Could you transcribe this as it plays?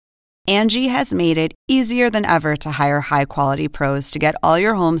Angie has made it easier than ever to hire high-quality pros to get all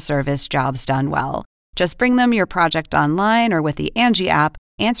your home service jobs done well. Just bring them your project online or with the Angie app,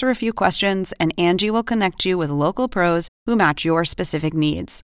 answer a few questions, and Angie will connect you with local pros who match your specific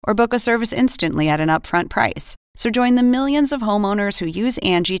needs. Or book a service instantly at an upfront price. So join the millions of homeowners who use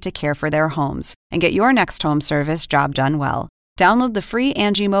Angie to care for their homes and get your next home service job done well. Download the free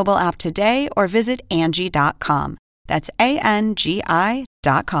Angie mobile app today or visit Angie.com. That's ANGI.com.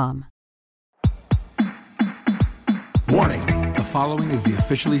 Warning, the following is the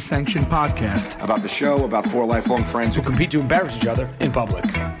officially sanctioned podcast about the show about four lifelong friends who compete to embarrass each other in public.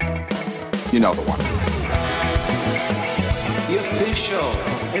 You know the one. The official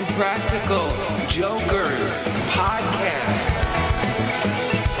Impractical Jokers podcast.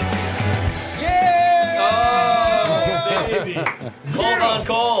 Yeah! Oh, baby. Hold on,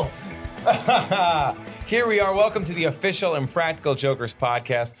 Cole. Here we are. Welcome to the official Impractical Jokers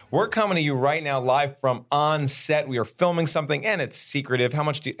podcast. We're coming to you right now live from on set. We are filming something, and it's secretive. How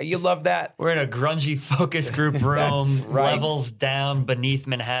much do you love that? We're in a grungy focus group room, right. Levels down beneath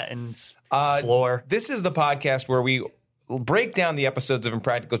Manhattan's floor. This is the podcast where we break down the episodes of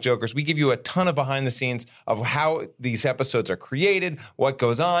Impractical Jokers. We give you a ton of behind the scenes of how these episodes are created, what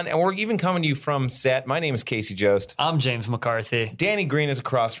goes on, and we're even coming to you from set. My name is Casey Jost. I'm James McCarthy. Danny Green is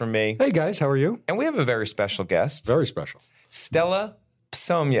across from me. Hey guys, how are you? And we have a very special guest. Very special. Stella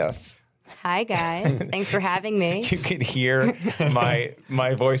Psomyas. Hi guys, thanks for having me. You could hear my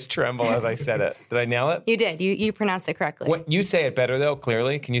voice tremble as I said it. Did I nail it? You did. You pronounced it correctly. What, you say it better though,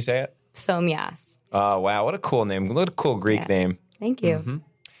 clearly. Can you say it? Psomyas. Oh, wow. What a cool name. What a cool Greek name. Thank you.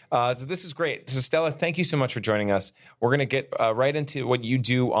 Mm-hmm. So this is great. So Stella, thank you so much for joining us. We're going to get right into what you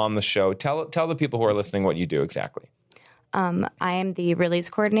do on the show. Tell the people who are listening what you do exactly. I am the release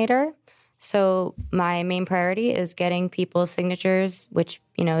coordinator. So my main priority is getting people's signatures, which,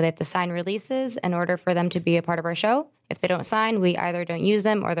 they have to sign releases in order for them to be a part of our show. If they don't sign, we either don't use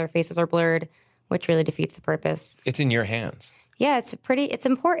them or their faces are blurred, which really defeats the purpose. It's in your hands. Yeah, it's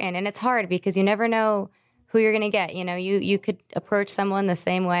important and it's hard because you never know who you're going to get. You could approach someone the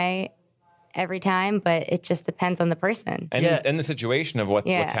same way every time, but it just depends on the person. And the situation of what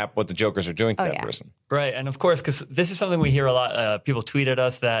the Jokers are doing to that person. Right. And of course, because this is something we hear a lot, people tweet at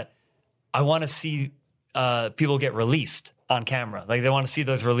us that I want to see people get released on camera. Like they want to see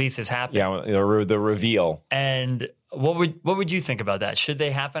those releases happen. Yeah, the reveal. And what would you think about that? Should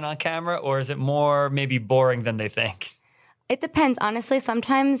they happen on camera or is it more maybe boring than they think? It depends. Honestly,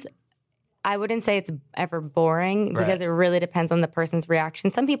 sometimes I wouldn't say it's ever boring because it really depends on the person's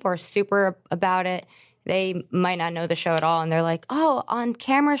reaction. Some people are super about it. They might not know the show at all. And they're like, oh, on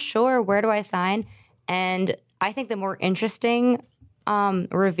camera, sure. Where do I sign? And I think the more interesting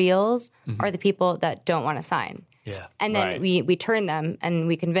reveals are the people that don't want to sign. Yeah. And then we turn them and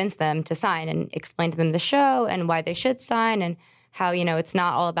we convince them to sign and explain to them the show and why they should sign and how, it's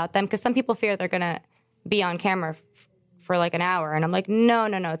not all about them. Because some people fear they're going to be on camera for like an hour. And I'm like, no.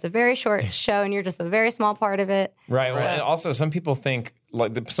 It's a very short show and you're just a very small part of it. Right. Well, and also some people think,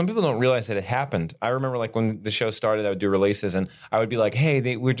 some people don't realize that it happened. I remember when the show started, I would do releases and I would be like,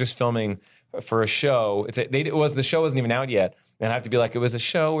 hey, we're just filming for a show. The show wasn't even out yet. And I have to be like, it was a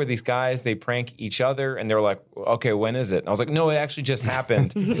show where these guys, they prank each other. And they're like, okay, when is it? And I was like, no, it actually just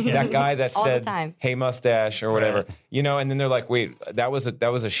happened. That guy that said, hey, mustache or whatever, and then they're like, wait, that was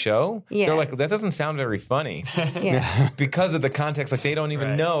a show? Yeah. They're like, that doesn't sound very funny. Because of the context, like they don't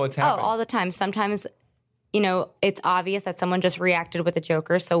even know it's happening. Oh, all the time. Sometimes, it's obvious that someone just reacted with a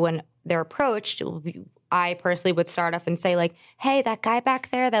Joker. So when they're approached, I personally would start off and say like, hey, that guy back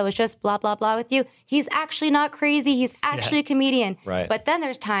there that was just blah, blah, blah with you, he's actually not crazy. He's actually a comedian. Right. But then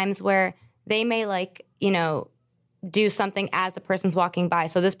there's times where they may do something as the person's walking by.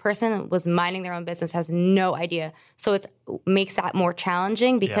 So this person was minding their own business, has no idea. So it makes that more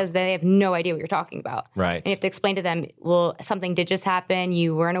challenging because they have no idea what you're talking about. Right. And you have to explain to them, well, something did just happen.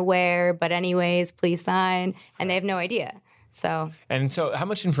 You weren't aware, but anyways, please sign. And they have no idea. So how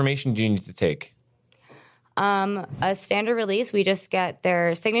much information do you need to take? A standard release, we just get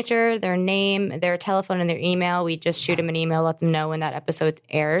their signature, their name, their telephone, and their email. We just shoot them an email, let them know when that episode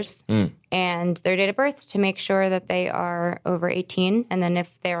airs, and their date of birth to make sure that they are over 18. And then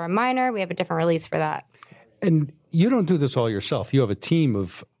if they're a minor, we have a different release for that. And you don't do this all yourself. You have a team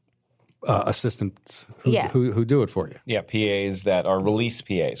of assistants who do it for you. Yeah, PAs that are release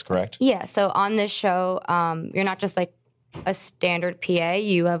PAs, correct? Yeah, so on this show, you're not just like a standard PA.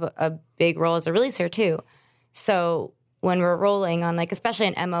 You have a big role as a releaser, too. So when we're rolling on,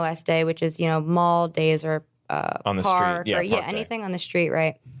 especially an MOS day, which is, mall days or on the park street. or anything on the street,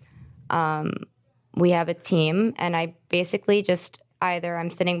 right? We have a team, and I basically just either I'm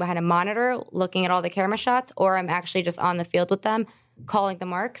sitting behind a monitor looking at all the camera shots, or I'm actually just on the field with them calling the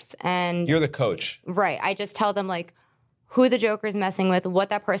marks. And You're the coach. Right. I just tell them like who the Joker's messing with, what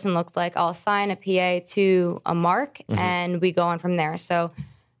that person looks like. I'll assign a PA to a mark and we go on from there. So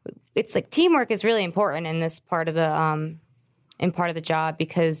it's like teamwork is really important in this part of the job,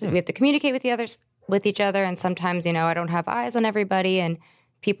 because we have to communicate with each other. And sometimes, I don't have eyes on everybody and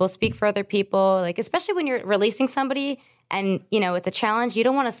people speak for other people. Like, especially when you're releasing somebody and, it's a challenge, you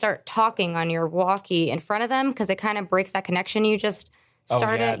don't want to start talking on your walkie in front of them because it kind of breaks that connection you just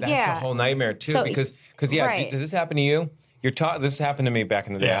started. Oh, yeah, that's a whole nightmare too. So, because right. does this happen to you? This happened to me back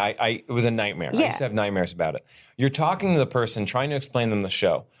in the day. Yeah. It was a nightmare. Yeah. I used to have nightmares about it. You're talking to the person, trying to explain them the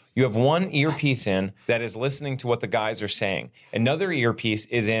show. You have one earpiece in that is listening to what the guys are saying. Another earpiece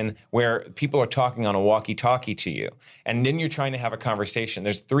is in where people are talking on a walkie-talkie to you. And then you're trying to have a conversation.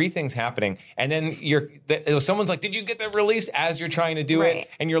 There's 3 things happening. And then someone's like, did you get that release, as you're trying to do Right. it?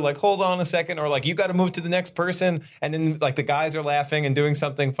 And you're like, hold on a second. Or like, you got to move to the next person. And then like the guys are laughing and doing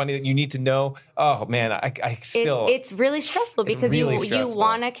something funny that you need to know. Oh man, I still. It's really stressful because really you stressful.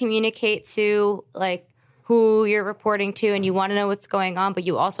 want to communicate to like who you're reporting to, and you want to know what's going on, but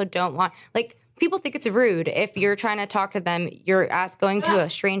you also don't want, like, people think it's rude if you're trying to talk to them, you're going to a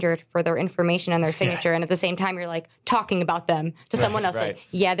stranger for their information and their signature, and at the same time you're like talking about them to someone else. right. Like,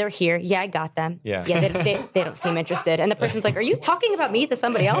 yeah, they're here. Yeah, I got them. Yeah. they don't seem interested. And the person's like, are you talking about me to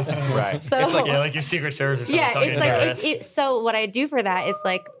somebody else? Right. So It's like, like your Secret Service or something. yeah, talking it's to like terrorists. so what I do for that is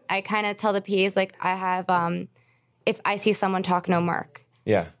like I kind of tell the PAs like I have if I see someone talk no mark.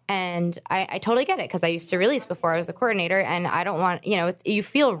 yeah. And I totally get it because I used to release before I was a coordinator, and I don't want, you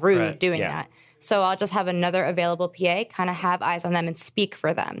feel rude Right. doing Yeah. that. So I'll just have another available PA kind of have eyes on them and speak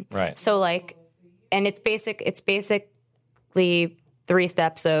for them. Right. So like, and it's basically 3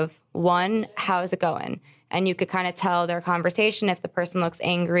 steps of 1, how's it going? And you could kind of tell their conversation if the person looks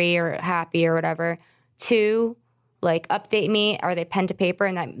angry or happy or whatever. 2, like, update me, are they pen to paper?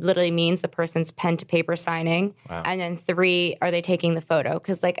 And that literally means the person's pen to paper signing. Wow. And then 3, are they taking the photo?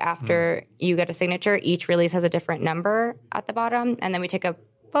 Because like after you get a signature, each release has a different number at the bottom. And then we take a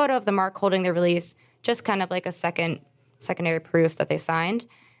photo of the mark holding the release, just kind of like a secondary proof that they signed.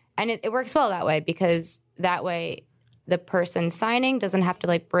 And it works well that way, because that way the person signing doesn't have to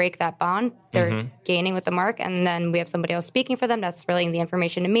like break that bond. They're gaining with the mark, and then we have somebody else speaking for them that's relaying the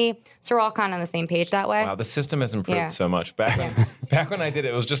information to me. So we're all kind of on the same page that way. Wow, the system has improved Yeah. so much. Back when I did it,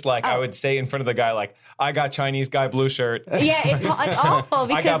 it was just like I would say in front of the guy, like, I got Chinese guy blue shirt. Yeah, it's awful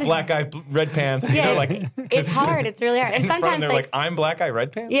because I got black guy red pants. Yeah, like it's hard. It's really hard. And in front, sometimes they're like, I'm black guy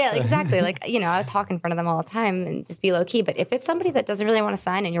red pants. yeah, exactly. Like, I talk in front of them all the time and just be low key. But if it's somebody that doesn't really want to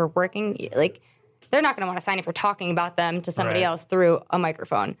sign and you're working, like, they're not going to want to sign if you're talking about them to somebody Right. else through a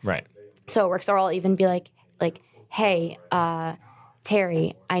microphone. Right. So it works. Or I'll even be like, hey,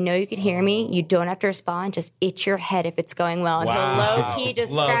 Terry, I know you can hear me. You don't have to respond. Just itch your head if it's going well. And Wow. he'll low key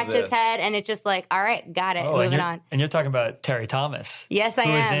just Love scratch his this. head, and it's just like, all right, got it. Oh, Moving on. And you're talking about Terry Thomas. Yes, I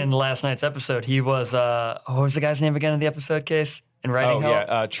who was am. in last night's episode. He was, what was the guy's name again in the episode case? In writing Oh, help?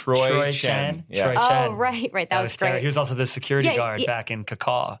 yeah, Troy Chen. Yeah. Troy Oh, Chen. right. That was Terry. great. He was also the security Yeah, guard yeah. back in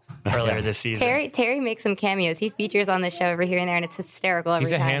Cacaw earlier this season. Terry makes some cameos. He features on the show over here and there, and it's hysterical every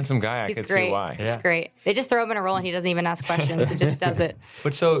He's a time. handsome guy. I He's could great. see why. It's Yeah. great. They just throw him in a role, and he doesn't even ask questions. He just does it.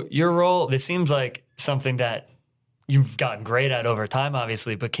 But so your role, this seems like something that you've gotten great at over time,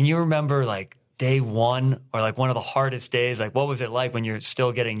 obviously. But can you remember like day one or like one of the hardest days? Like what was it like when you're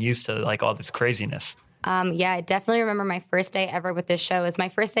still getting used to like all this craziness? Yeah, I definitely remember my first day ever with this show. It was my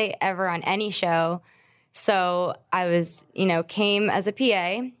first day ever on any show. So I was, came as a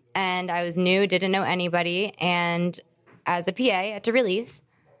PA, and I was new, didn't know anybody. And as a PA, I had to release.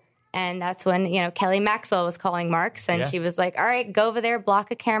 And that's when, Kelly Maxwell was calling marks, and Yeah. she was like, all right, go over there,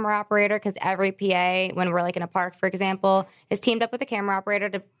 block a camera operator, because every PA, when we're like in a park, for example, is teamed up with a camera operator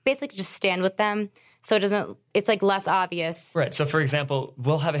to basically just stand with them. So it's like less obvious. Right. So, for example,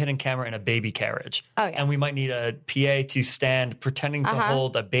 we'll have a hidden camera in a baby carriage. Oh, yeah. And we might need a PA to stand pretending to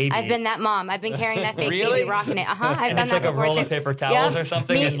hold a baby. I've been that mom. I've been carrying that fake Really? baby, rocking it. I've And done it's that like a before. roll too. of paper towels or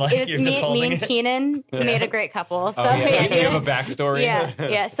something, and like it was you're just me holding and it. Keenan made a great couple. So Oh, yeah. yeah, You have a backstory.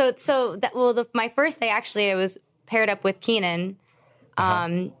 yeah. So my first day actually, I was paired up with Keenan,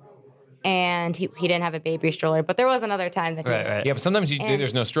 and he didn't have a baby stroller, but there was another time that he Right, right. Yeah, but sometimes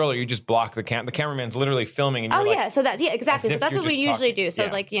there's no stroller. You just block the the cameraman's literally filming, and you're Oh like, yeah, so exactly. as So if that's you're what we just usually talking- do. So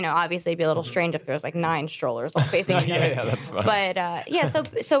yeah. obviously it'd be a little strange if there's like 9 strollers all facing each other. yeah, that's fine.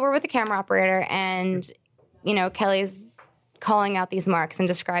 But so we're with the camera operator, and Kelly's calling out these marks and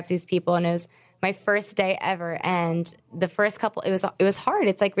describes these people, and it was my first day ever. And the first couple, it was hard.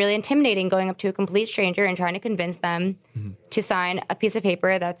 It's like really intimidating going up to a complete stranger and trying to convince them to sign a piece of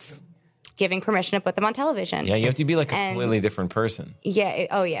paper that's giving permission to put them on television. Yeah, you have to be like a completely different person.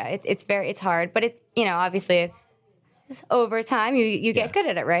 Yeah. It's hard, but it's, obviously over time you get good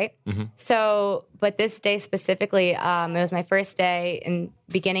at it, right? Mm-hmm. So, but this day specifically, it was my first day in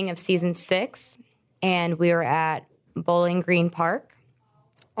beginning of season 6, and we were at Bowling Green Park,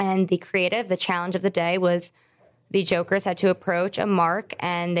 and the challenge of the day was the Jokers had to approach a mark,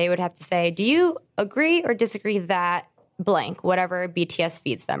 and they would have to say, do you agree or disagree that blank, whatever BTS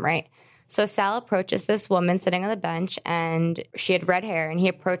feeds them, right? So Sal approaches this woman sitting on the bench, and she had red hair, and he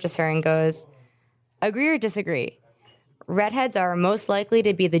approaches her and goes, agree or disagree? Redheads are most likely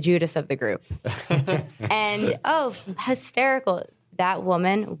to be the Judas of the group. And, hysterical. That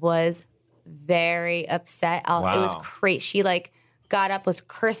woman was very upset. Wow. It was crazy. She got up, was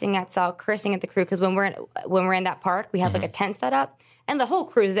cursing at Sal, cursing at the crew, because when we're in that park, we have a tent set up, and the whole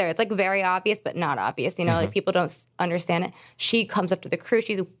crew's there. It's very obvious, but not obvious. People don't understand it. She comes up to the crew.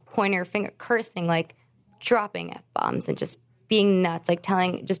 She's pointing her finger, cursing, dropping F-bombs and just being nuts,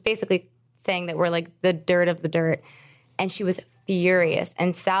 just basically saying that we're the dirt of the dirt. And she was furious.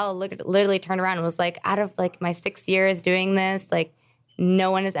 And Sal literally turned around and was out of my 6 years doing this,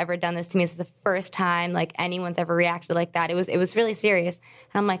 no one has ever done this to me. This is the first time anyone's ever reacted like that. It was really serious.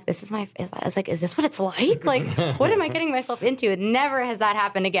 And I'm like, I was like, is this what it's like? What am I getting myself into? Never has that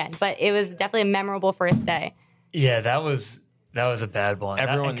happened again. But it was definitely a memorable first day. Yeah, that was a bad one.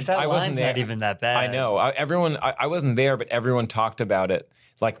 I wasn't there. Not even that bad. I know. I wasn't there, but everyone talked about it.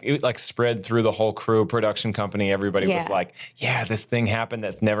 It spread through the whole crew, production company. Everybody was like, yeah, this thing happened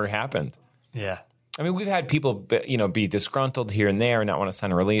that's never happened. Yeah. I mean, we've had people, be disgruntled here and there and not want to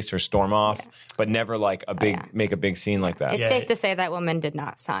sign a release or storm off, but never make a big scene like that. It's safe to say that woman did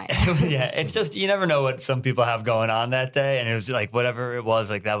not sign. Yeah, it's just, you never know what some people have going on that day. And it was whatever it was,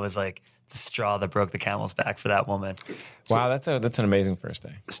 that was the straw that broke the camel's back for that woman. Wow, that's an amazing first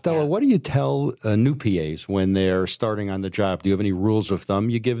day. Stella, what do you tell new PAs when they're starting on the job? Do you have any rules of thumb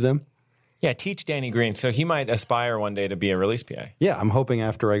you give them? Yeah, teach Danny Green. So he might aspire one day to be a release PA. Yeah, I'm hoping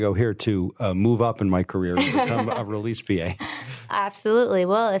after I go here to move up in my career and become a release PA. Absolutely.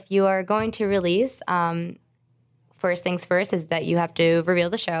 Well, if you are going to release, first things first is that you have to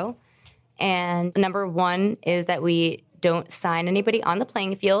reveal the show. And number one is that we don't sign anybody on the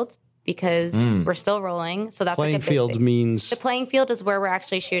playing field, because we're still rolling. So that's playing a big field thing. Means the playing field is where we're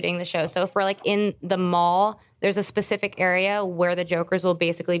actually shooting the show. So if we're in the mall, there's a specific area where the Jokers will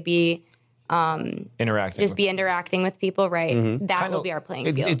basically be interacting with people, right? Mm-hmm. That will be our playing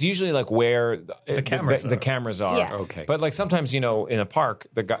field. It's usually where the cameras are. Yeah. Okay. But sometimes, in a park,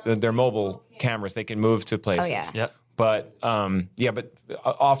 they're mobile cameras. They can move to places. Oh, yeah. Yep. But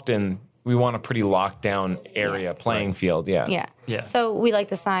often we want a pretty locked down area, playing field. Yeah. So we like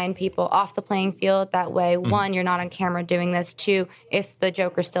to sign people off the playing field. That way, one, you're not on camera doing this. Two, if the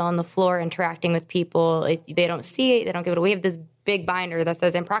Joker's still on the floor interacting with people, they don't see it, they don't give it away. We have this big binder that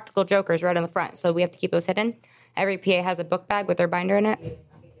says Impractical Jokers right on the front. So we have to keep those hidden. Every PA has a book bag with their binder in it.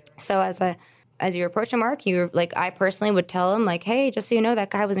 So as you approach a mark, I personally would tell them, hey, just so you know, that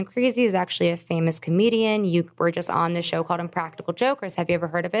guy wasn't crazy. He's actually a famous comedian. You were just on this show called Impractical Jokers. Have you ever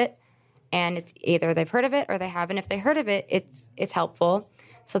heard of it? And it's either they've heard of it or they haven't. If they heard of it, it's helpful.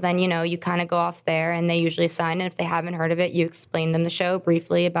 So then, you kind of go off there, and they usually sign. And if they haven't heard of it, you explain them the show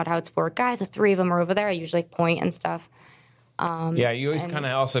briefly about how it's 4 guys. The 3 of them are over there. I usually point and stuff. You always kind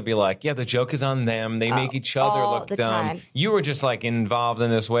of also be the joke is on them. They make each other look dumb. Times. You were just involved in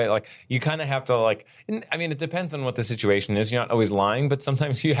this way. You kind of have to it depends on what the situation is. You're not always lying, but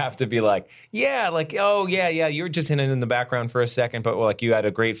sometimes you have to be you're just in the background for a second, but you had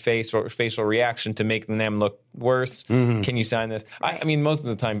a great facial reaction to making them look worse. Mm-hmm. Can you sign this? Right. Most of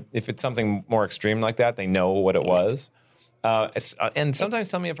the time, if it's something more extreme like that, they know what it was. And sometimes,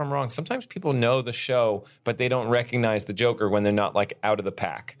 tell me if I'm wrong, sometimes people know the show, but they don't recognize the Joker when they're not out of the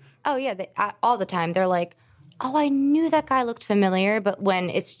pack. Oh, yeah. All the time. They're like, oh, I knew that guy looked familiar. But when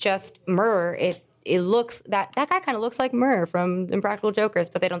it's just Murr, it looks, that guy kind of looks like Murr from Impractical Jokers,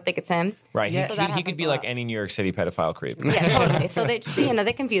 but they don't think it's him. Right. Yeah. So he could be like any New York City pedophile creep. Yeah, totally. So they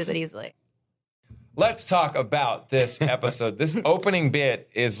confuse it easily. Let's talk about this episode. This opening bit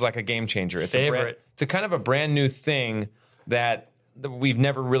is like a game changer. It's it's a kind of a brand new thing that we've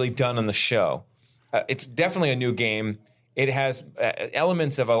never really done on the show. It's definitely a new game. It has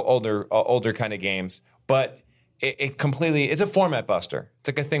elements of older kind of games, but it completely, it's a format buster. It's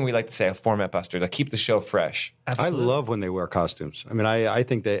like a thing we like to say, a format buster, to keep the show fresh. Absolutely. I love when they wear costumes. I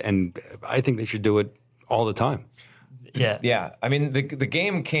think they should do it all the time. Yeah. Yeah. The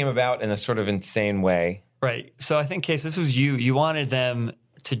game came about in a sort of insane way. Right. So I think, Case, this was you. You wanted them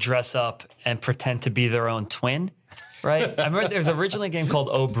to dress up and pretend to be their own twin. right? I remember there was originally a game called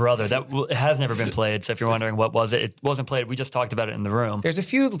Oh Brother that has never been played. So if you're wondering what was it, it wasn't played. We just talked about it in the room. There's a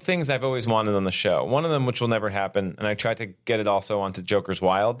few things I've always wanted on the show. One of them, which will never happen, and I tried to get it also onto Joker's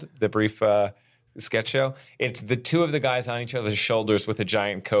Wild, the brief sketch show. It's the two of the guys on each other's shoulders with a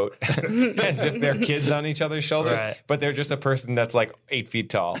giant coat, as if they're kids on each other's shoulders, right. but they're just a person that's like 8 feet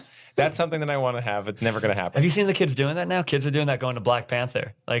tall. That's something that I want to have. It's never going to happen. Have you seen the kids doing that now? Kids are doing that going to Black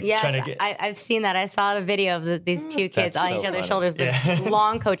Panther. Like Yes, trying to get. I've seen that. I saw a video of these two kids That's on so each other's funny. shoulders, the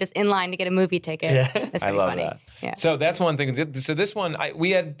long coat, just in line to get a movie ticket. Yeah. That's I pretty love funny. that. Yeah. So that's one thing. So this one,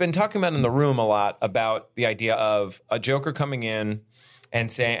 we had been talking about in the room a lot about the idea of a Joker coming in and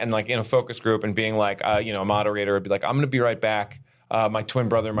saying, and like in a focus group and being like, a moderator would be like, I'm going to be right back. My twin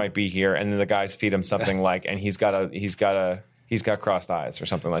brother might be here. And then the guys feed him something like, and he's got crossed eyes or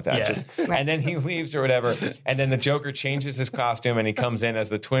something like that. Yeah. And then he leaves or whatever. And then the Joker changes his costume and he comes in as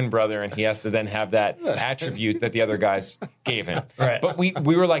the twin brother and he has to then have that attribute that the other guys gave him. Right. But we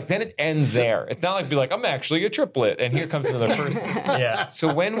were like, then it ends there. It's not like be like, I'm actually a triplet and here comes another person. Yeah.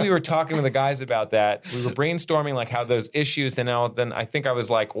 So when we were talking to the guys about that, we were brainstorming like how those issues, then I think I was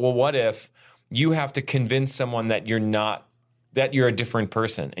like, well, what if you have to convince someone that you're a different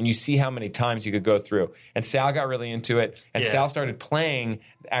person, and you see how many times you could go through. And Sal got really into it, and Sal started playing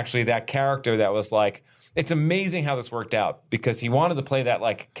actually that character that was like, it's amazing how this worked out because he wanted to play that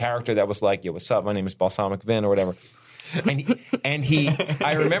like character that was like, yo, what's up? My name is Balsamic Vin or whatever. And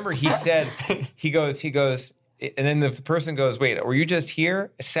I remember he said, he goes, and then the person goes, wait, were you just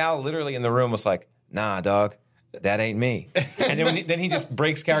here? Sal literally in the room was like, nah, dog. That ain't me. And then he just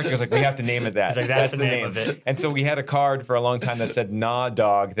breaks character. He was like, we have to name it that. He's like, that's the name of it. And so we had a card for a long time that said, nah,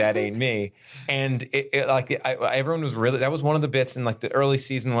 dog, that ain't me. And everyone was really, that was one of the bits in like the early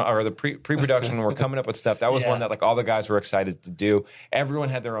season or the pre-production when we're coming up with stuff. That was one that like all the guys were excited to do. Everyone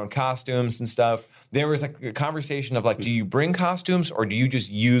had their own costumes and stuff. There was like a conversation of like, do you bring costumes or do you just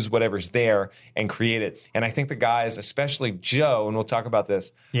use whatever's there and create it? And I think the guys, especially Joe, and we'll talk about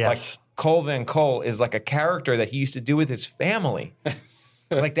this, Yes. like Cole Van Cole is like a character that he used to do with his family.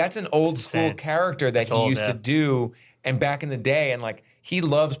 Like that's an old school character that he used to do. And back in the day, and like he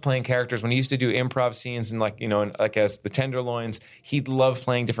loves playing characters. When he used to do improv scenes and like, like as the Tenderloins, he loved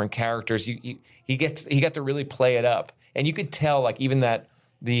playing different characters. He got to really play it up. And you could tell like even that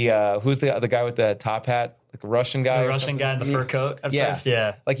who's the guy with the top hat? Like a Russian guy. The Russian guy in the fur coat at first?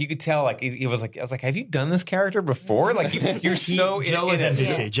 Yeah. Like you could tell, like he was like, I was like, have you done this character before? Like you're so Joe is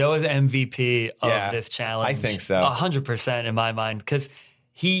MVP. Yeah. Joe is MVP of this challenge. I think so. 100% in my mind. Because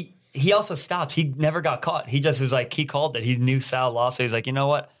he also stopped. He never got caught. He just was like, he called it. He knew Sal lost. So he's like, you know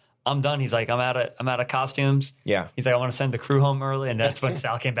what? I'm done. He's like, I'm out of costumes. Yeah. He's like, I want to send the crew home early. And that's when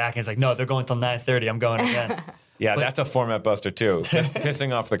Sal came back and he's like, no, they're going till 9:30. I'm going again. Yeah, that's a format buster too.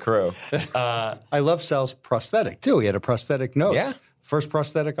 Pissing off the crew. I love Sal's prosthetic too. He had a prosthetic nose. Yeah. First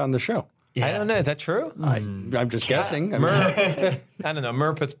prosthetic on the show. Yeah. I don't know. Is that true? I'm just guessing. I mean, I don't know.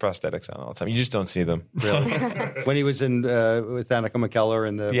 Murr puts prosthetics on all the time. You just don't see them, really. when he was in with Annika McKellar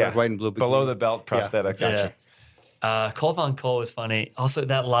in the red, white, and blue bikini. Below the belt prosthetics. Yeah. Cole Von Cole was funny. Also,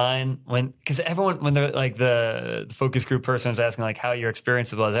 that line because everyone when they're like the focus group person was asking like how your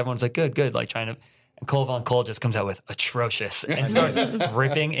experience was, everyone's like good, like trying to. And Cole Von Cole just comes out with atrocious and starts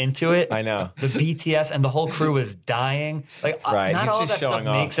ripping into it. I know. The BTS and the whole crew is dying. Like Right. not He's all of that just stuff showing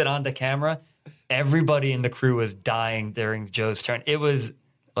off. makes it onto camera. Everybody in the crew was dying during Joe's turn. It was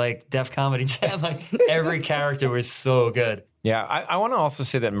like Def Comedy Jam. Like every character was so good. Yeah, I want to also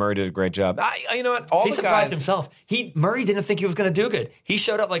say that Murray did a great job. You know what? All He the surprised guys. himself. Murray didn't think he was going to do good. He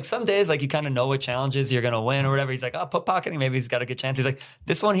showed up like some days, like you kind of know what challenges you're going to win or whatever. He's like, oh, put pocketing. Maybe he's got a good chance. He's like,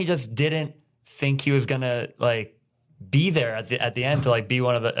 this one, he just didn't think he was going to like be there at the end to like be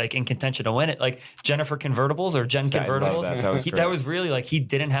one of the like in contention to win it. Like Jennifer Convertibles or Jen I love Convertibles. that. That was great. That was really like he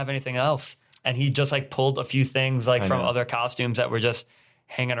didn't have anything else. And he just like pulled a few things like from know. other costumes that were just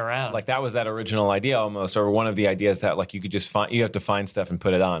hanging around. Like that was that original idea almost, or one of the ideas that like you could just find, you have to find stuff and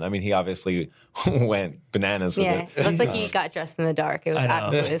put it on. I mean, he obviously went bananas with Yeah, it. it looks like he got dressed in the dark. It was I know.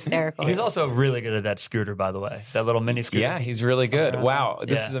 absolutely hysterical. He's also really good at that scooter, by the way. That little mini scooter. Yeah, he's really good. Wow,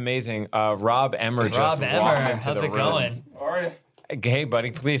 this Yeah. is amazing. Rob Emmer just Rob Emmer, walked into how's the it room. going? All right. Hey,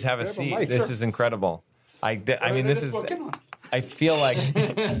 buddy, please have a seat. mic, This sure. is incredible. I mean, this is. I feel like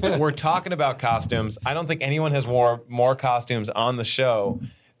we're talking about costumes. I don't think anyone has wore more costumes on the show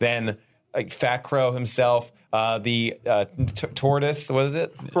than like Fat Crow himself, the tortoise. What is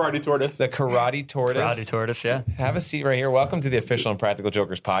it? Karate tortoise. The karate tortoise. Karate tortoise, yeah. Have a seat right here. Welcome to the Official and Practical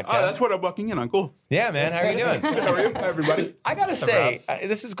Jokers podcast. Oh, that's what I'm walking in on. Cool. Yeah, man. How are you doing? How are you, everybody? I gotta say,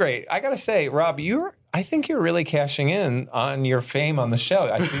 this is great. I gotta say, Rob, I think you're really cashing in on your fame on the show.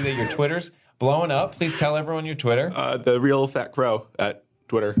 I see that your Twitter's Blowing up. Please tell everyone your Twitter. The Real Fat Crow at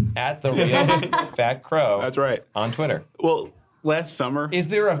Twitter. At the Real Fat Crow. That's right. On Twitter. Well, last summer. Is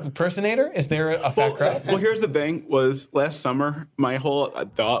there a impersonator? Is there a fat crow? Well, here's the thing: was last summer, my whole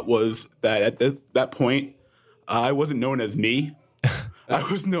thought was that at that point, I wasn't known as me. I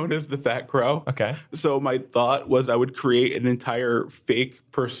was known as the Fat Crow. Okay. So my thought was I would create an entire fake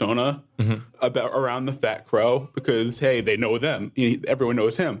persona around the Fat Crow because, hey, they know them. Everyone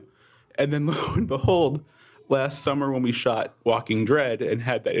knows him. And then lo and behold, last summer when we shot Walking Dread and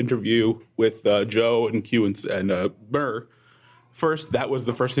had that interview with Joe and Q and Burr, first, that was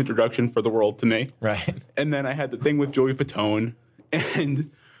the first introduction for the world to me. Right. And then I had the thing with Joey Fatone.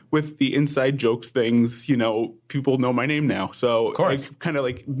 And with the inside jokes things, people know my name now. So I kind of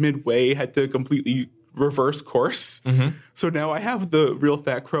like midway had to completely reverse course. Mm-hmm. So now I have the Real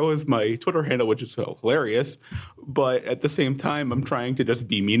Fat Crow as my Twitter handle, which is hilarious. But at the same time, I'm trying to just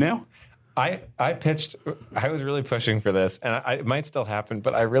be me now. I was really pushing for this, and it might still happen,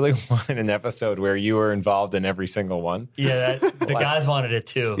 but I really wanted an episode where you were involved in every single one. Yeah, the guys wanted it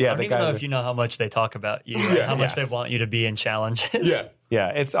too. Yeah, I don't even know if you know how much they talk about you, how much they want you to be in challenges. Yeah. Yeah,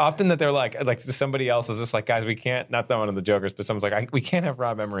 it's often that they're like somebody else is just like, guys, we can't, not that one of the jokers, but someone's like, we can't have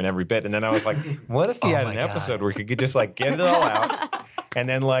Rob Emmer in every bit. And then I was like, what if we had an episode where we could just like get it all out and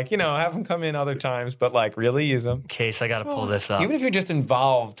then have him come in other times, but like really use them. Case, I got to pull this up. Even if you're just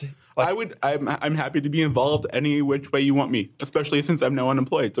involved. I'm happy to be involved any which way you want me, especially since I'm now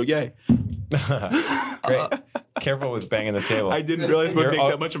unemployed. So yay. Great. Careful with banging the table. I didn't realize it would make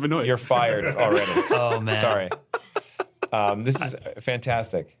that much of a noise. You're fired already. Oh, man. Sorry. This is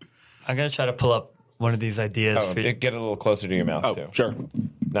fantastic. I'm going to try to pull up one of these ideas for you. Get it a little closer to your mouth, too. Sure.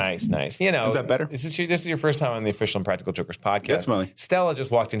 Nice. Is that better? This is your first time on the Official and Practical Jokers podcast. That's funny. Stella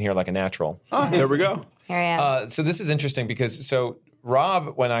just walked in here like a natural. Oh, there we go. Here I am. So this is interesting because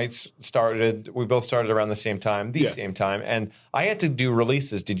Rob, when I started, we both started around the same time, same time, and I had to do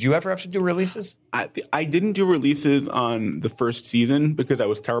releases. Did you ever have to do releases? I didn't do releases on the first season because I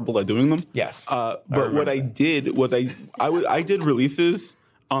was terrible at doing them. Yes. But what I did was I did releases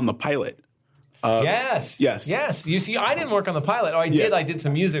on the pilot. Yes. You see, I didn't work on the pilot. Oh, I did. I did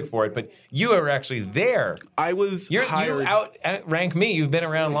some music for it, but you were actually there. I was hired. You outrank me. You've been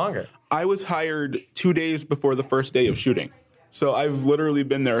around longer. I was hired 2 days before the first day of shooting. So I've literally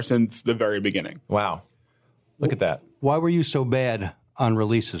been there since the very beginning. Wow. Look at that. Why were you so bad on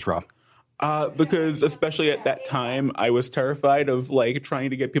releases, Rob? Because especially at that time, I was terrified of like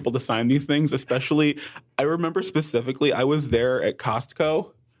trying to get people to sign these things. Especially, I remember specifically, I was there at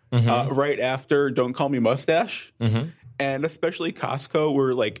Costco right after Don't Call Me Mustache. Mm-hmm. And especially Costco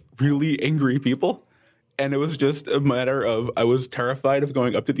were like really angry people. And it was just a matter of I was terrified of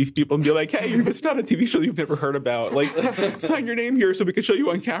going up to these people and be like, hey, you're just on a TV show you've never heard about. Like, sign your name here so we can show you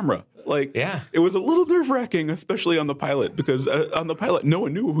on camera. Like, it was a little nerve-wracking, especially on the pilot, because on the pilot, no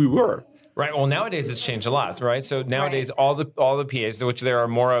one knew who we were. Right. Well, nowadays it's changed a lot, right? So nowadays all the PAs, which there are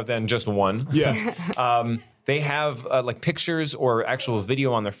more of than just one. Yeah. They have like pictures or actual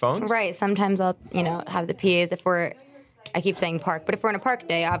video on their phones. Right. Sometimes I'll, have the PAs I keep saying park, but if we're in a park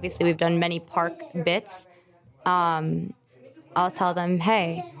day, obviously we've done many park bits. I'll tell them,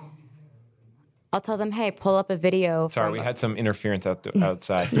 hey, pull up a video. Sorry, we had some interference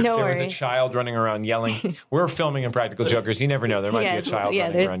outside. No there worries. was a child running around yelling. We're filming Impractical Jokers. You never know. There might be a child running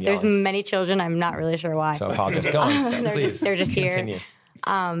around yelling. There's many children. I'm not really sure why. So I apologize. Go on, please. They're just continue.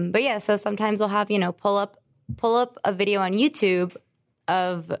 Here. But yeah, so sometimes we'll have, pull up a video on YouTube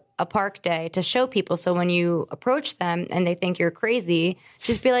of a park day to show people. So when you approach them and they think you're crazy,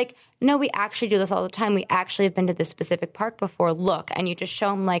 just be like, no, we actually do this all the time. We actually have been to this specific park before. Look, and you just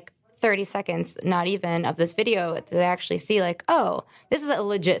show them like 30 seconds, not even, of this video. They actually see like, oh, this is a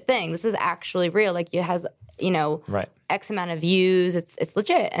legit thing. This is actually real. Like it has, X amount of views. It's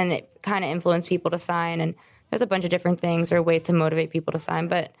legit. And it kind of influenced people to sign. And there's a bunch of different things or ways to motivate people to sign,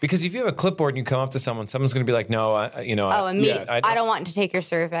 but because if you have a clipboard and you come up to someone's going to be like, "No, I don't want to take your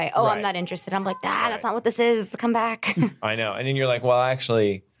survey. Oh, right. I'm not interested." I'm like, that's not what this is. Come back. I know, and then you're like, "Well,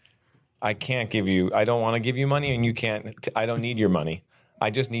 actually, I can't give you. I don't want to give you money, and you can't. I don't need your money. I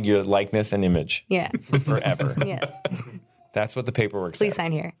just need your likeness and image. Yeah, forever. Yes, that's what the paperwork says. Please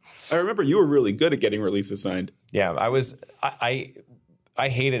sign here. I remember you were really good at getting releases signed. Yeah, I was. I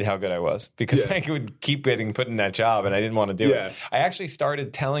hated how good I was because I would keep getting put in that job and I didn't want to do it. I actually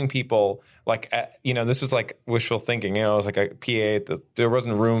started telling people like, this was like wishful thinking. I was like a PA. There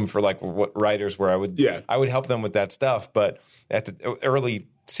wasn't room for like what writers where I would help them with that stuff. But at the early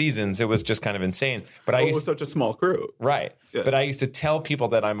seasons. It was just kind of insane. But it was such a small crew. Right. Yeah. But I used to tell people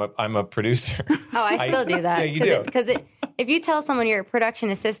that I'm a producer. Oh, I still do that. Yeah, you do. Because if you tell someone you're a production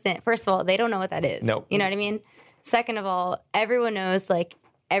assistant, first of all, they don't know what that is. Nope. You know what I mean? Second of all, everyone knows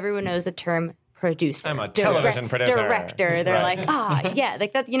the term producer. I'm a television producer. Director. They're like, yeah,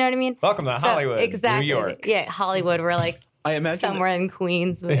 like that. You know what I mean? Welcome to Hollywood, exactly. New York. Yeah, Hollywood. We're like somewhere in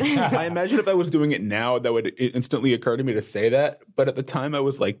Queens. I imagine if I was doing it now, that would instantly occur to me to say that. But at the time, I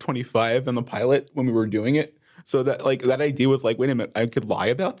was like 25 in the pilot when we were doing it. So that that idea was like, wait a minute, I could lie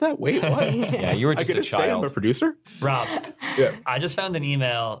about that? Wait, what? Yeah, you were just a child. Say I'm a producer? Rob, yeah. I just found an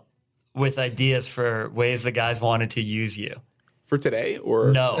email with ideas for ways the guys wanted to use you. For today,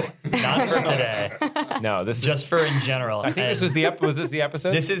 or no, not for today. No, this just for in general. I think this was was this the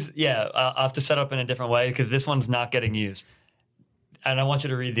episode? This is I'll have to set up in a different way because this one's not getting used. And I want you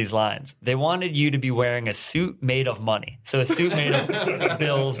to read these lines. They wanted you to be wearing a suit made of money, so a suit made of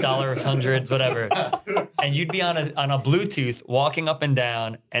bills, dollars, hundreds, whatever, and you'd be on a Bluetooth walking up and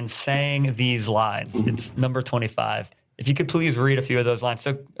down and saying these lines. It's number 25. If you could please read a few of those lines.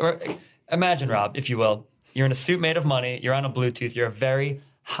 So imagine, Rob, if you will. You're in a suit made of money. You're on a Bluetooth. You're a very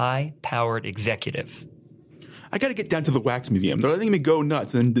high-powered executive. I got to get down to the wax museum. They're letting me go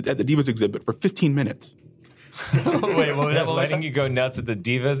nuts at the Divas exhibit for 15 minutes. Wait, what was that? Letting you go nuts at the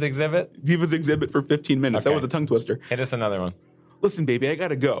Divas exhibit? Divas exhibit for 15 minutes. Okay. That was a tongue twister. Hit us another one. Listen, baby, I got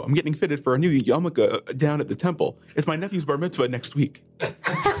to go. I'm getting fitted for a new yarmulke down at the temple. It's my nephew's bar mitzvah next week.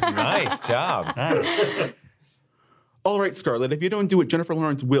 Nice job. Nice. All right, Scarlett, if you don't do it, Jennifer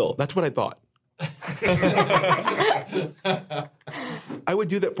Lawrence will. That's what I thought. I would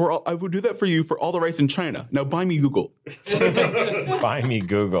do that for you for all the rice in China. Now buy me Google. Buy me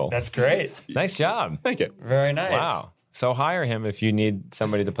Google. That's great. Nice job. Thank you. Very nice. Wow. So hire him if you need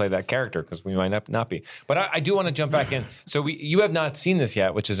somebody to play that character, because we might not be. But I do want to jump back in. So you have not seen this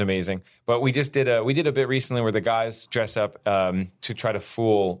yet, which is amazing. But we just did a bit recently where the guys dress up to try to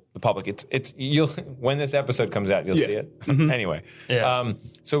fool the public. It's you'll when this episode comes out, you'll see it. Anyway,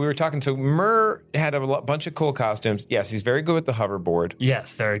 so we were talking. So Murr had a bunch of cool costumes. Yes, he's very good with the hoverboard.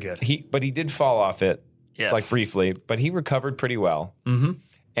 Yes, very good. But he did fall off it, yes, briefly. But he recovered pretty well. Mm-hmm.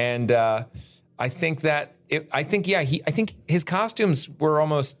 And I think that. I think his costumes were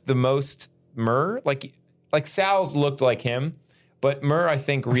almost the most Murr. Like Sal's looked like him, but Murr, I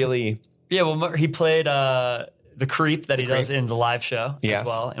think, really. Yeah, well, Murr, he played the creep that he does in the live show as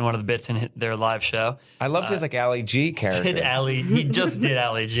well, in one of the bits in their live show. I loved his Ali G character. He just did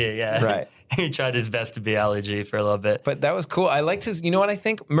Ali G, yeah. Right. He tried his best to be Ali G for a little bit. But that was cool. I liked his, you know what I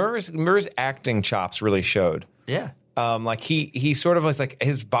think? Murr's acting chops really showed. Yeah. He sort of was like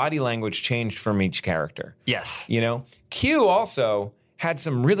his body language changed from each character. Yes. You know, Q also had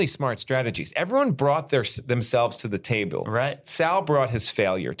some really smart strategies. Everyone brought themselves to the table. Right. Sal brought his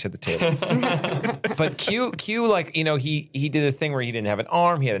failure to the table. But Q, like, you know, he did a thing where he didn't have an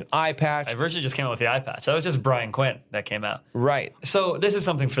arm. He had an eye patch. I virtually just came out with the eye patch. That was just Brian Quinn that came out. Right. So this is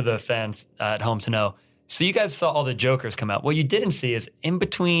something for the fans at home to know. So you guys saw all the Jokers come out. What you didn't see is in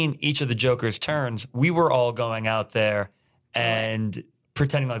between each of the Jokers' turns, we were all going out there and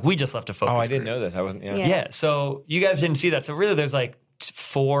pretending like we just left a focus Oh, I didn't group. know this. I wasn't. Yeah. So you guys didn't see that. So really, there's like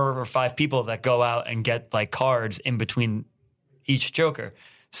 4 or 5 people that go out and get like cards in between each Joker.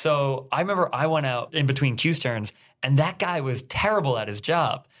 So I remember I went out in between Q's turns, and that guy was terrible at his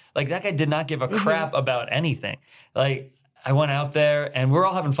job. Like that guy did not give a crap about anything. Like. I went out there, and we're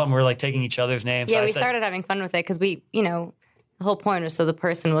all having fun. We're like taking each other's names. Yeah, we started having fun with it because the whole point was so the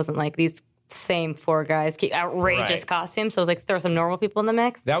person wasn't like these same 4 guys keep outrageous costumes. So it was like throw some normal people in the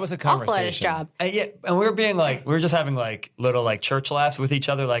mix. That was a conversation. Awful at his job. And we were being like, we were just having like little like church laughs with each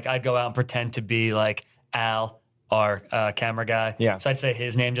other. Like I'd go out and pretend to be like Al, our camera guy. Yeah. So I'd say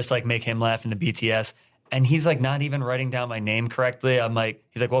his name just like make him laugh in the BTS. And he's like not even writing down my name correctly. I'm like,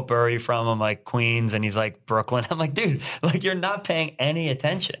 he's like, what borough are you from? I'm like, Queens. And he's like, Brooklyn. I'm like, dude, like you're not paying any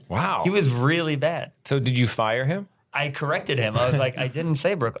attention. Wow. He was really bad. So did you fire him? I corrected him. I was like, I didn't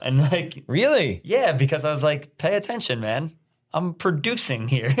say Brooklyn. And like, really? Yeah, because I was like, pay attention, man. I'm producing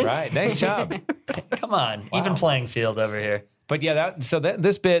here. Right. Nice job. Come on. Wow. Even playing field over here. But yeah,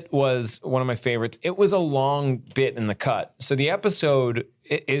 this bit was one of my favorites. It was a long bit in the cut. So the episode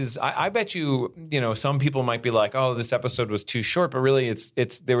is, I bet you know, some people might be like, oh, this episode was too short, but really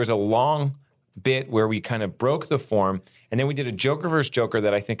there was a long bit where we kind of broke the form, and then we did a Joker versus Joker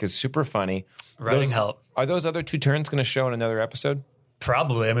that I think is super funny. Writing help. Are those other 2 turns going to show in another episode?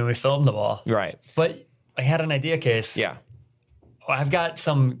 Probably. I mean, we filmed them all. Right. But I had an idea case. Yeah. I've got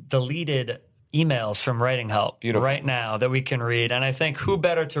some deleted emails from Writing Help Beautiful. right now that we can read. And I think who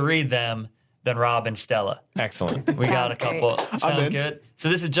better to read them then Rob and Stella. Excellent. We got a couple. great. Sound good? So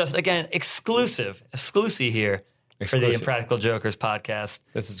this is just, again, exclusive here for the Impractical Jokers podcast.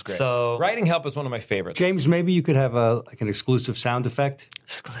 This is great. So writing help is one of my favorites. James, maybe you could have an exclusive sound effect.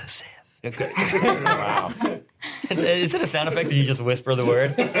 exclusive. Wow. Is it a sound effect or you just whisper the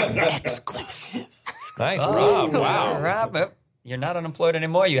word? Exclusive. Nice, Rob. Wow. Rob, you're not unemployed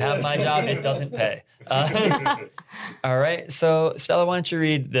anymore. You have my job. It doesn't pay. All right. So, Stella, why don't you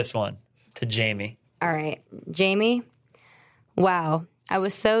read this one to Jamie? All right. Jamie, wow. I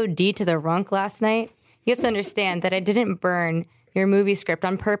was so D to the runk last night. You have to understand that I didn't burn your movie script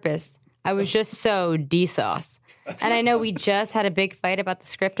on purpose. I was just so D-sauce. And I know we just had a big fight about the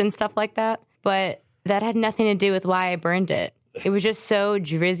script and stuff like that, but that had nothing to do with why I burned it. It was just so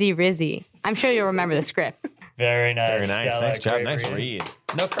drizzy-rizzy. I'm sure you'll remember the script. Very nice. Very nice. Stella, Nice job. great Nice read.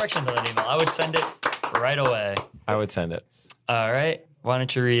 No corrections on that email. I would send it right away. I would send it. All right. Why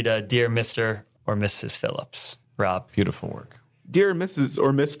don't you read Dear Mr. or Mrs. Phillips? Rob. Beautiful work. Dear Mrs.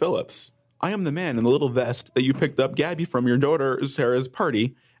 or Miss Phillips, I am the man in the little vest that you picked up Gabby from your daughter Sarah's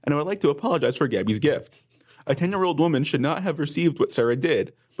party, and I would like to apologize for Gabby's gift. A 10-year-old woman should not have received what Sarah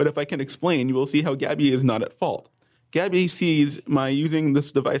did, but if I can explain, you will see how Gabby is not at fault. Gabby sees my using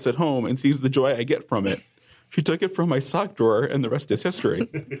this device at home and sees the joy I get from it. She took it from my sock drawer, and the rest is history.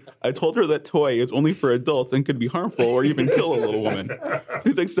 I told her that toy is only for adults and could be harmful or even kill a little woman.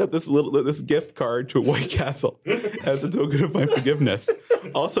 Please accept this gift card to White Castle as a token of my forgiveness.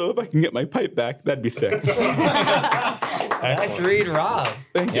 Also, if I can get my pipe back, that'd be sick. Nice read, Rob.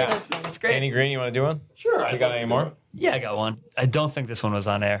 Thank you. Yeah. That's great. Danny Green, you want to do one? Sure. You got any more? Yeah, I got one. I don't think this one was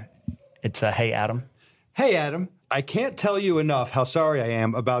on air. It's Hey, Adam. Hey, Adam, I can't tell you enough how sorry I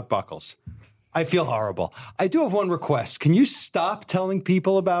am about Buckles. I feel horrible. I do have one request. Can you stop telling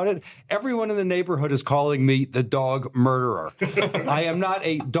people about it? Everyone in the neighborhood is calling me the dog murderer. I am not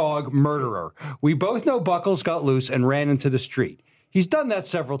a dog murderer. We both know Buckles got loose and ran into the street. He's done that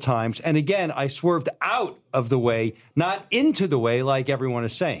several times. And again, I swerved out of the way, not into the way like everyone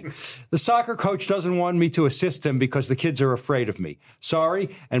is saying. The soccer coach doesn't want me to assist him because the kids are afraid of me. Sorry,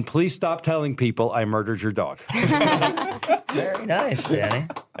 and please stop telling people I murdered your dog. Very nice, Danny.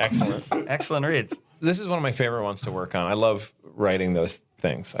 Excellent. Excellent reads. This is one of my favorite ones to work on. I love writing those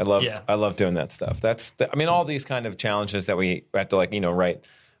things. I love doing that stuff. All these kind of challenges that we have to write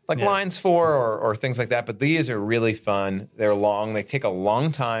lines for or things like that. But these are really fun. They're long. They take a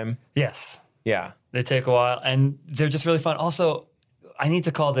long time. Yes. Yeah. They take a while, and they're just really fun. Also, I need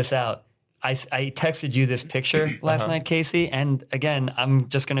to call this out. I texted you this picture last night, Casey, and again, I'm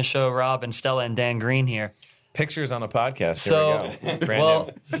just going to show Rob and Stella and Dan Green here. Pictures on a podcast. So, here we go.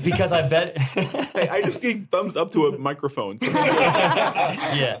 Because I bet... Hey, I just gave thumbs up to a microphone.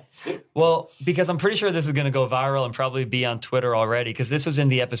 Yeah. Well, because I'm pretty sure this is going to go viral and probably be on Twitter already, because this was in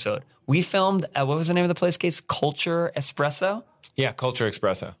the episode. We filmed at, what was the name of the place, Case? Culture Espresso? Yeah, Culture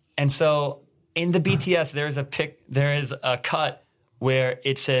Espresso. And so in the BTS, there is a cut where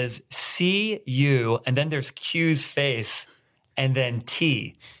it says CU, and then there's Q's face, and then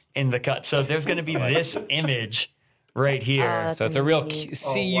T in the cut. So there's going to be this image right here. So it's a real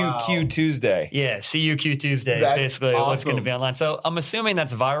CUQ Tuesday. Yeah, CUQ Tuesday is basically what's going to be online. So I'm assuming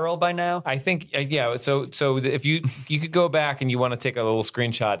that's viral by now. I think, yeah. So if you could go back and you want to take a little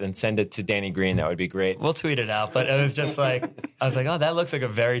screenshot and send it to Danny Green, that would be great. We'll tweet it out. But it was just like, I was like, oh, that looks like a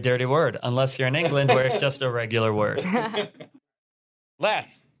very dirty word, unless you're in England where it's just a regular word.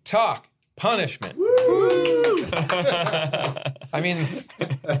 Let's talk punishment.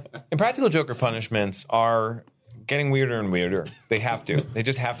 Impractical Joker punishments are getting weirder and weirder. They have to. They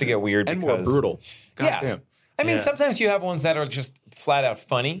just have to get weird And because more brutal. God damn. Sometimes you have ones that are just flat out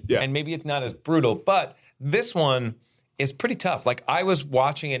funny, and maybe it's not as brutal. But this one is pretty tough. Like, I was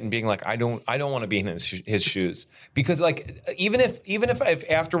watching it and being like, I don't want to be in his shoes, because like even if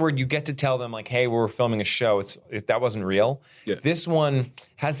afterward you get to tell them like, hey, we're filming a show, that wasn't real. Yeah. This one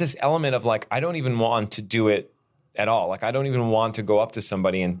has this element of like, I don't even want to do it at all. Like, I don't even want to go up to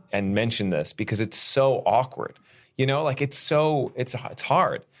somebody and mention this because it's so awkward. Like it's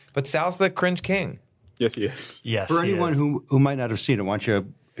hard. But Sal's the cringe king. Yes, he is. Yes. For anyone who might not have seen it, why don't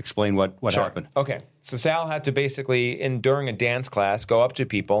you explain what happened? Okay. So Sal had to basically, during a dance class, go up to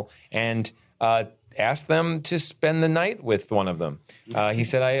people and ask them to spend the night with one of them. He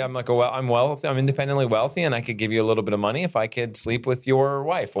said, I'm wealthy, I'm independently wealthy, and I could give you a little bit of money if I could sleep with your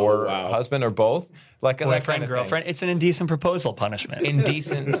wife or husband or both. Like boyfriend, that kind of girlfriend. Thing. It's an indecent proposal punishment.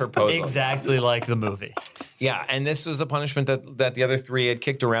 Indecent proposal. Exactly like the movie. Yeah, and this was a punishment that the other three had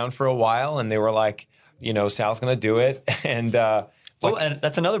kicked around for a while, and they were like, Sal's going to do it. And Oh, and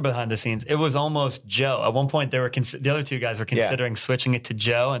that's another behind the scenes. It was almost Joe. At one point, they were the other two guys were considering switching it to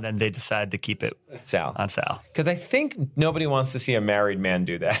Joe, and then they decided to keep it on Sal. Because I think nobody wants to see a married man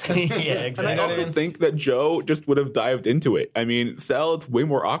do that. Yeah, exactly. And I also think that Joe just would have dived into it. I mean, Sal, it's way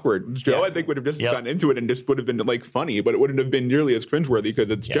more awkward. Joe, I think, would have just gotten into it and just would have been like funny, but it wouldn't have been nearly as cringeworthy because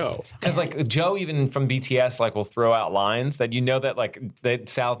it's Joe. Because like Joe, even from BTS, like will throw out lines that you know that like that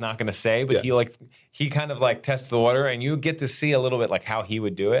Sal's not going to say, but he kind of like tests the water, and you get to see a little bit like how he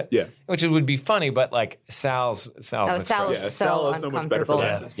would do it. Yeah, which it would be funny, but like Sal's Sal is so much better for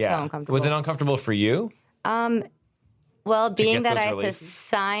that. So uncomfortable. Was it uncomfortable for you? Well, being that I had to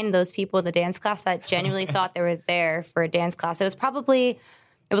sign those people in the dance class that genuinely thought they were there for a dance class, it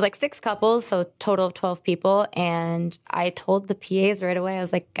was like 6 couples, so a total of 12 people. And I told the PAs right away, I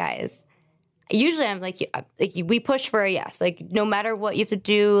was like, guys, usually I'm like we push for a yes. Like, no matter what you have to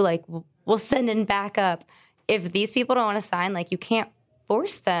do, like, we'll send in backup. If these people don't want to sign, like, you can't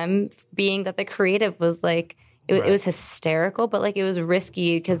force them, being that the creative was like, it was hysterical, but like it was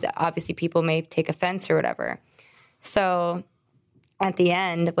risky because obviously people may take offense or whatever. So at the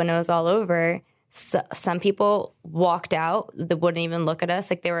end, when it was all over, some people walked out that wouldn't even look at us.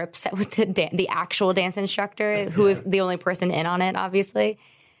 Like, they were upset with the actual dance instructor, who was the only person in on it, obviously.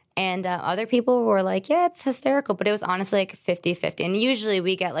 And other people were like, yeah, it's hysterical. But it was honestly like 50-50. And usually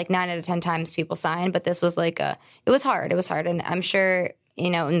we get like 9 out of 10 times people sign. But this was like it was hard. It was hard. And I'm sure,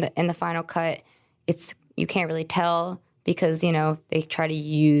 in the final cut, you can't really tell because, they try to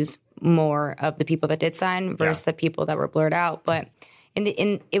use more of the people that did sign versus the people that were blurred out. But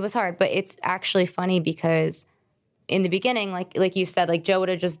it was hard. But it's actually funny because in the beginning, like you said, like Joe would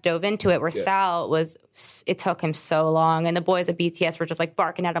have just dove into it, where Sal it took him so long, and the boys at BTS were just like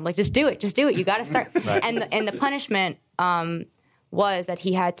barking at him, like, just do it, you got to start. And the punishment was that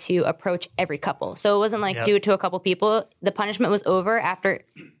he had to approach every couple, so it wasn't like do it to a couple people. The punishment was over after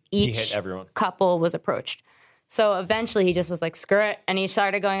each couple was approached. So eventually he just was like, screw it. And he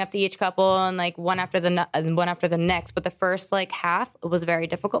started going up to each couple and like one after the next. But the first like half was very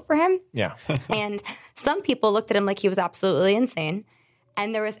difficult for him. Yeah. And some people looked at him like he was absolutely insane.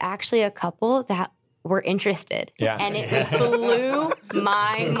 And there was actually a couple that were interested. Yeah. And it blew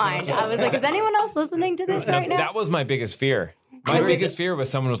my mind. I was like, is anyone else listening to this right now? That was my biggest fear. My biggest fear was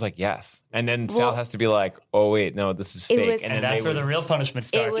someone was like, yes. And then Sal has to be like, oh, wait, no, this is fake. And that's where the real punishment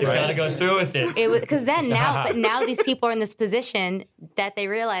starts. You've got to go through with it. Because then now these people are in this position that they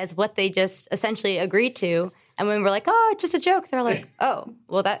realize what they just essentially agreed to. And when we're like, oh, it's just a joke, they're like, oh,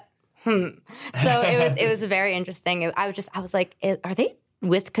 well, that, So it was very interesting. I was like, are they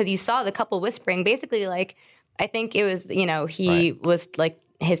because you saw the couple whispering, basically like, I think it was, he was like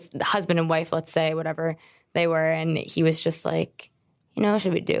his husband and wife, let's say, whatever they were, and he was just like,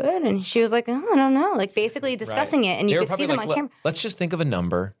 should we do it? And she was like, oh, I don't know, like basically discussing it, and you could see them on camera. Let's just think of a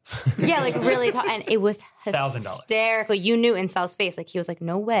number. Yeah, like really, and it was hysterical. You knew in Sal's face, like he was like,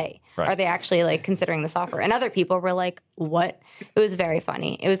 no way are they actually like considering this offer, and other people were like, what? It was very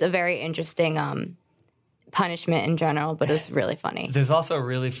funny. It was a very interesting punishment in general, but it was really funny. There's also a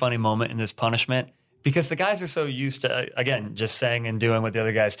really funny moment in this punishment because the guys are so used to, again, just saying and doing what the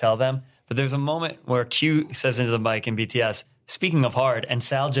other guys tell them. But there's a moment where Q says into the mic in BTS, speaking of hard, and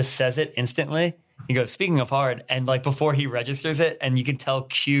Sal just says it instantly. He goes, speaking of hard, and like before he registers it, and you can tell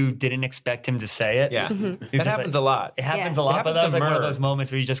Q didn't expect him to say it. Yeah. That happens a lot. It happens a lot, but that was like one of those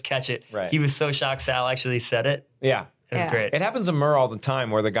moments where you just catch it. Right. He was so shocked Sal actually said it. Yeah. It was great. It happens to Murr all the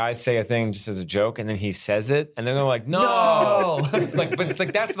time where the guys say a thing just as a joke and then he says it and then they're like, no. Like, but it's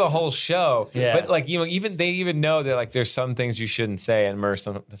like, that's the whole show. Yeah. But like, they even know that like there's some things you shouldn't say and Murr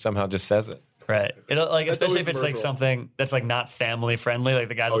somehow just says it. Right. Like, especially if it's like something that's like not family friendly, like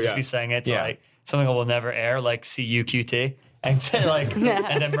the guys will just be saying it to like something that will never air, like CUQT. And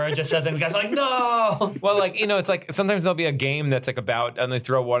then Murr just says it, and the guy's like, no! Well, like, it's like sometimes there'll be a game that's like about, and they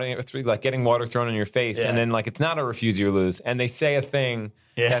throw water, like getting water thrown in your face, and then like it's not a refuse you lose, and they say a thing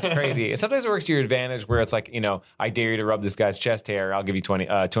that's crazy. Sometimes it works to your advantage where it's like, I dare you to rub this guy's chest hair, I'll give you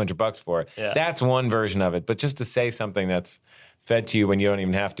 $200 for it. Yeah. That's one version of it, but just to say something that's fed to you when you don't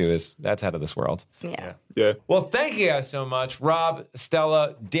even have to that's out of this world. Yeah. Well, thank you guys so much. Rob,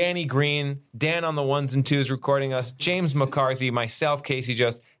 Stella, Danny Green, Dan on the ones and twos recording us, James McCarthy, myself, Casey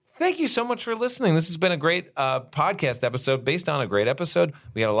Jost. Thank you so much for listening. This has been a great podcast episode based on a great episode.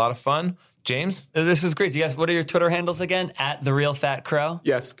 We had a lot of fun. James? This is great. You guys, what are your Twitter handles again? @TheRealFatCrow?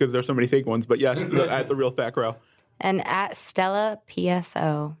 Yes, because there's so many fake ones, but yes, @TheRealFatCrow. And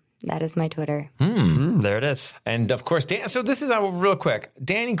 @StellaPSO. That is my Twitter. There it is. And of course, so this is real quick.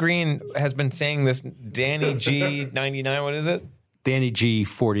 Danny Green has been saying this, Danny G99, what is it? Danny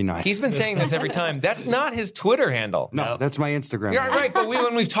G49. He's been saying this every time. That's not his Twitter handle. No, that's my Instagram. You're right, but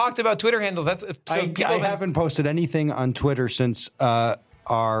when we've talked about Twitter handles, that's I haven't posted anything on Twitter since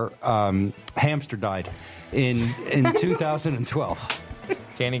our hamster died in 2012.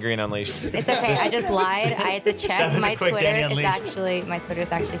 Danny Green Unleashed. It's okay. I just lied. I had to check. My Twitter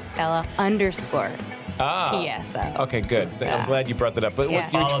is actually Stella _PSO. Okay, good. I'm glad you brought that up. But Yeah.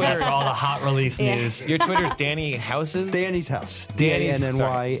 with your Follow that Twitter, for all the hot release news. your Twitter's Danny Houses? Danny's house. Danny's-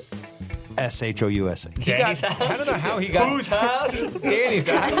 DANNYSHOUSA. Danny's house. I don't know how he got Whose house? Danny's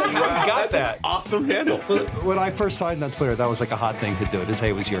house. How he got that? Awesome handle. When I first signed on Twitter, that was like a hot thing to do. To say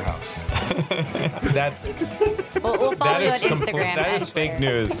it was your house. That's We'll follow you on complete- Instagram. that is fake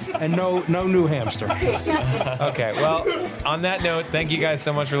news. And no new hamster. Okay, well, on that note, thank you guys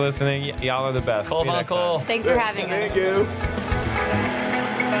so much for listening. Y'all are the best. Cole See you on next time. Cole. Thanks for having us. Thank you.